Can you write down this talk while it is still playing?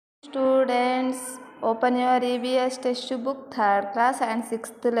Students, open your EVS textbook, 3rd class and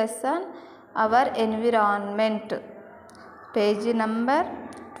 6th lesson, our environment, page number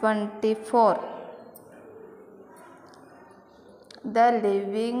 24. The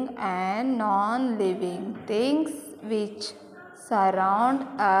living and non-living things which surround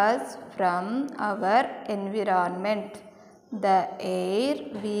us from our environment. The air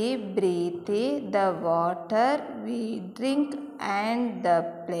we breathe, the water we drink, and the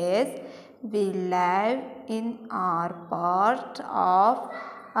place we live in are part of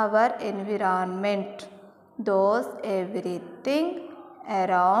our environment. Thus, everything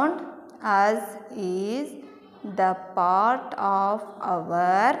around us is the part of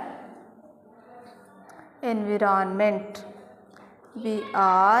our environment. We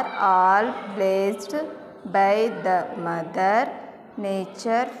are all blessed by the Mother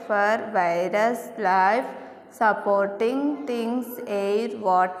Nature for various life supporting things, air,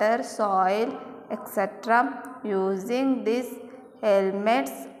 water, soil, etc. Using these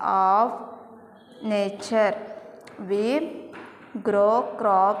elements of nature, we grow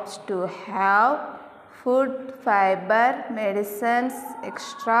crops to have food, fiber, medicines,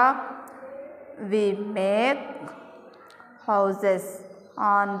 etc. We make houses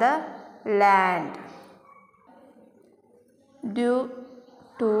on the land. Due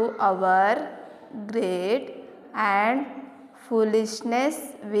to our greed and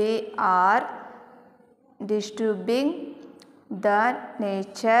foolishness, we are disturbing the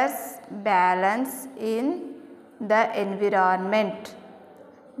nature's balance in the environment.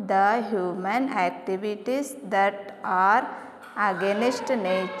 The human activities that are against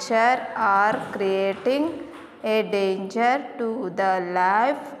nature are creating a danger to the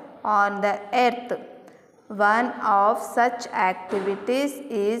life on the earth. One of such activities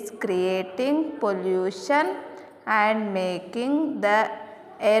is creating pollution and making the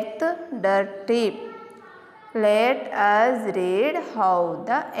earth dirty. Let us read how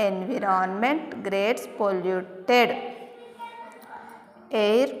the environment gets polluted.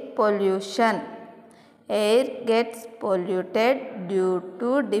 Air pollution. Air gets polluted due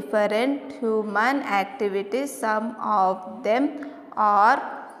to different human activities. Some of them are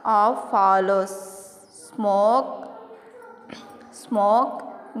as follows: smoke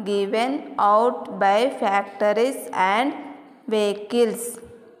given out by factories and vehicles,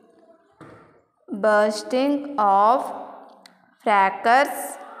 bursting of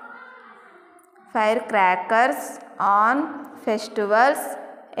firecrackers on festivals.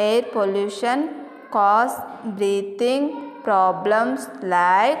 Air pollution causes breathing problems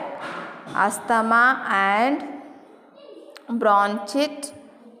like asthma and bronchitis.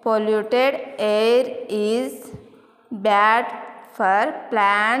 Polluted air is bad for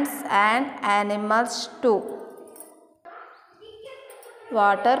plants and animals too.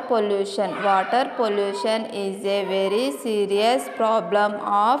 Water pollution. Water pollution is a very serious problem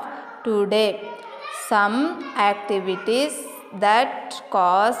of today. Some activities that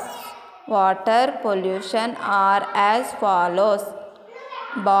cause water pollution are as follows: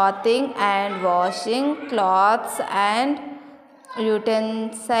 bathing and washing clothes and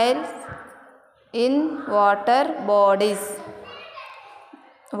utensils in water bodies.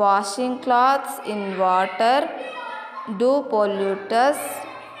 Washing clothes in water do pollute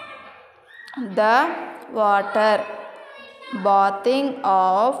the water. Bathing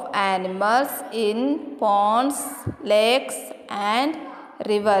of animals in ponds, lakes and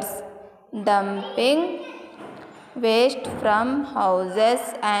rivers. Dumping waste from houses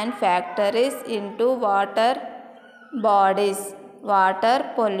and factories into water bodies.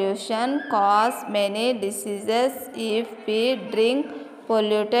 Water pollution causes many diseases. If we drink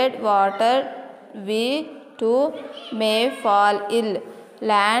polluted water, we too may fall ill.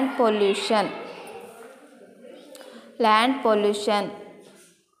 Land pollution. Land pollution.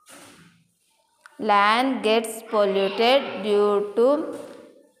 Land gets polluted due to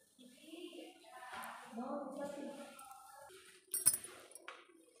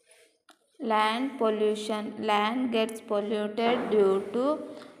land pollution. Land gets polluted due to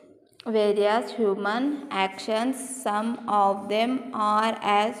various human actions. Some of them are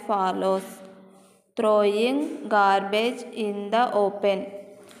as follows: throwing garbage in the open,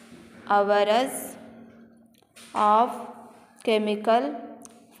 use of chemical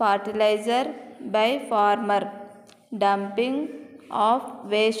fertilizer by farmer, dumping of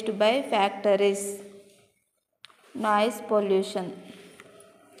waste by factories. Noise pollution.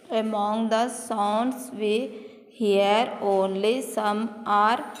 Among the sounds we hear, only some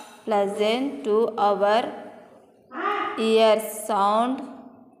are pleasant to our ears. Sound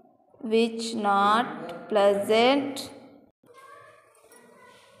which not pleasant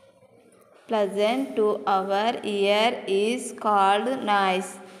pleasant to our ear is called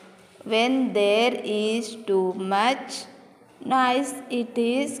noise. When there is too much noise, it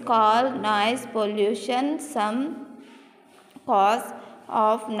is called noise pollution. Some causes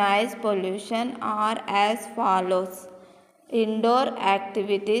of noise pollution are as follows. Indoor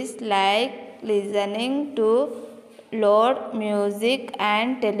activities like listening to loud music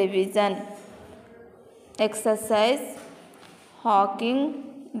and television. Exercise, honking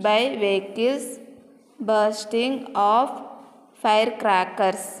by vehicles, bursting of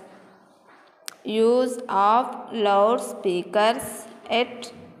firecrackers, use of loudspeakers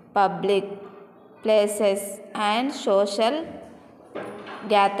at public places and social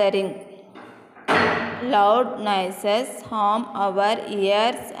gathering. Loud noises harm our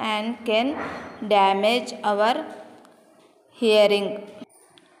ears and can damage our hearing.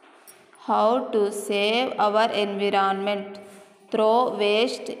 How to save our environment? Throw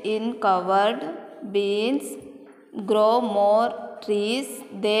waste in covered bins. Grow more trees.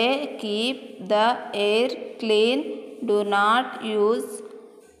 They keep the air clean. Do not use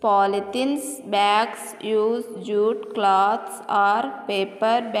polythene bags. Use jute cloths or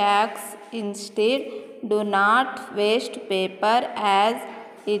paper bags instead. Do not waste paper as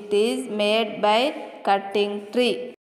it is made by cutting tree.